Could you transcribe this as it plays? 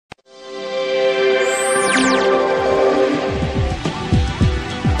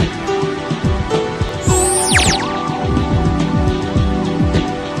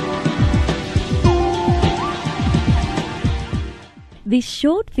This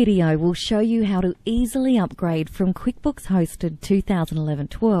short video will show you how to easily upgrade from QuickBooks Hosted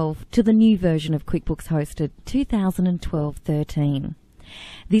 2011-12 to the new version of QuickBooks Hosted 2012-13.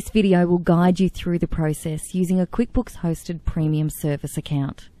 This video will guide you through the process using a QuickBooks Hosted Premium Service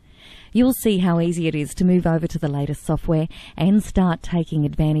account. You will see how easy it is to move over to the latest software and start taking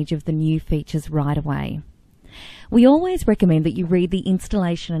advantage of the new features right away. We always recommend that you read the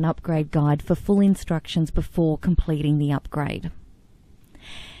installation and upgrade guide for full instructions before completing the upgrade.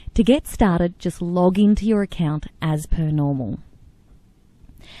 To get started, just log into your account as per normal.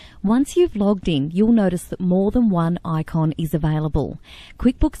 Once you've logged in, you'll notice that more than one icon is available: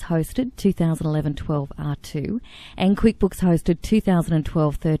 QuickBooks Hosted 2011-12 R2 and QuickBooks Hosted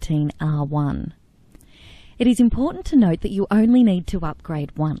 2012-13 R1. It is important to note that you only need to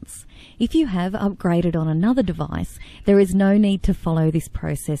upgrade once. If you have upgraded on another device, there is no need to follow this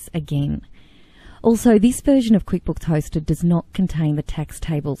process again. Also, this version of QuickBooks Hosted does not contain the tax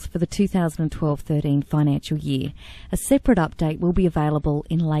tables for the 2012-13 financial year. A separate update will be available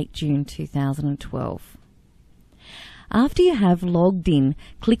in late June 2012. After you have logged in,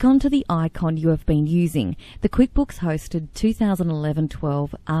 click onto the icon you have been using, the QuickBooks Hosted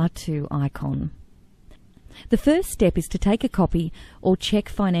 2011-12 R2 icon. The first step is to take a copy or check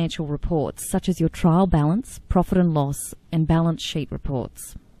financial reports such as your trial balance, profit and loss, and balance sheet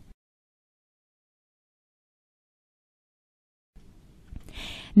reports.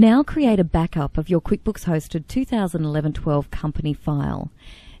 Now create a backup of your QuickBooks Hosted 2011-12 company file.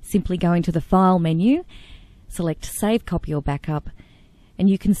 Simply go into the File menu, select Save Copy or Backup, and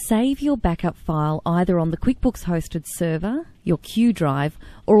you can save your backup file either on the QuickBooks Hosted server, your Q drive,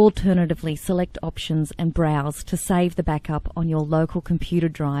 or alternatively select Options and browse to save the backup on your local computer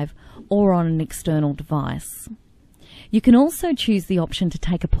drive or on an external device. You can also choose the option to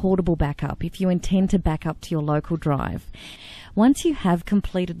take a portable backup if you intend to back up to your local drive. Once you have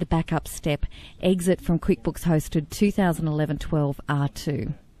completed the backup step, exit from QuickBooks Hosted 2011-12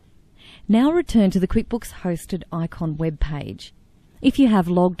 R2. Now return to the QuickBooks Hosted icon web page. If you have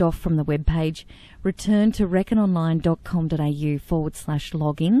logged off from the web page, return to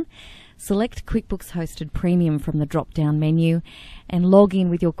reckononline.com.au/login, select QuickBooks Hosted Premium from the drop-down menu, and log in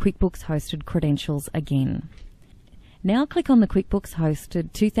with your QuickBooks Hosted credentials again. Now click on the QuickBooks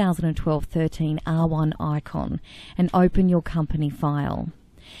Hosted 2012-13 R1 icon and open your company file.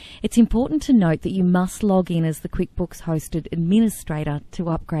 It's important to note that you must log in as the QuickBooks Hosted administrator to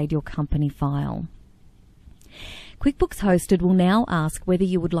upgrade your company file. QuickBooks Hosted will now ask whether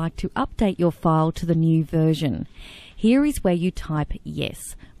you would like to update your file to the new version. Here is where you type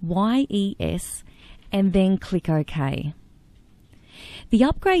yes, Y-E-S, and then click OK. The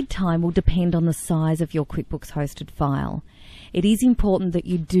upgrade time will depend on the size of your QuickBooks Hosted file. It is important that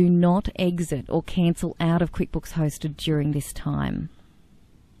you do not exit or cancel out of QuickBooks Hosted during this time.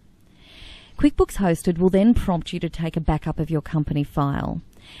 QuickBooks Hosted will then prompt you to take a backup of your company file.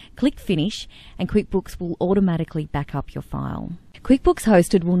 Click Finish and QuickBooks will automatically back up your file. QuickBooks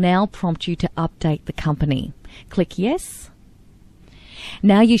Hosted will now prompt you to update the company. Click Yes.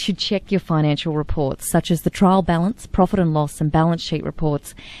 Now you should check your financial reports, such as the trial balance, profit and loss, and balance sheet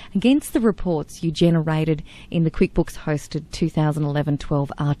reports, against the reports you generated in the QuickBooks Hosted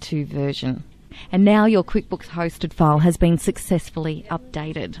 2011-12 R2 version. And now your QuickBooks Hosted file has been successfully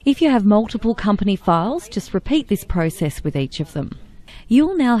updated. If you have multiple company files, just repeat this process with each of them.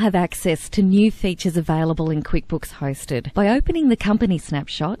 You'll now have access to new features available in QuickBooks Hosted. By opening the Company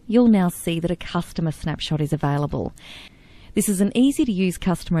Snapshot, you'll now see that a Customer Snapshot is available. This is an easy-to-use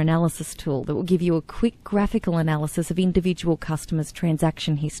customer analysis tool that will give you a quick graphical analysis of individual customers'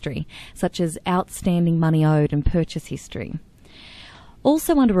 transaction history, such as outstanding money owed and purchase history.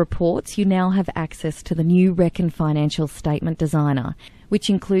 Also under Reports, you now have access to the new Reckon Financial Statement Designer, which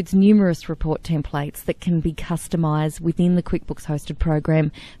includes numerous report templates that can be customised within the QuickBooks Hosted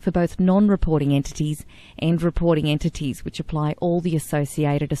program for both non-reporting entities and reporting entities, which apply all the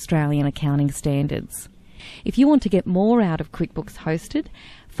associated Australian accounting standards. If you want to get more out of QuickBooks Hosted,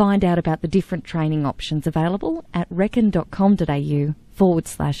 find out about the different training options available at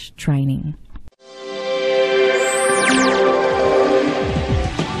reckon.com.au/training.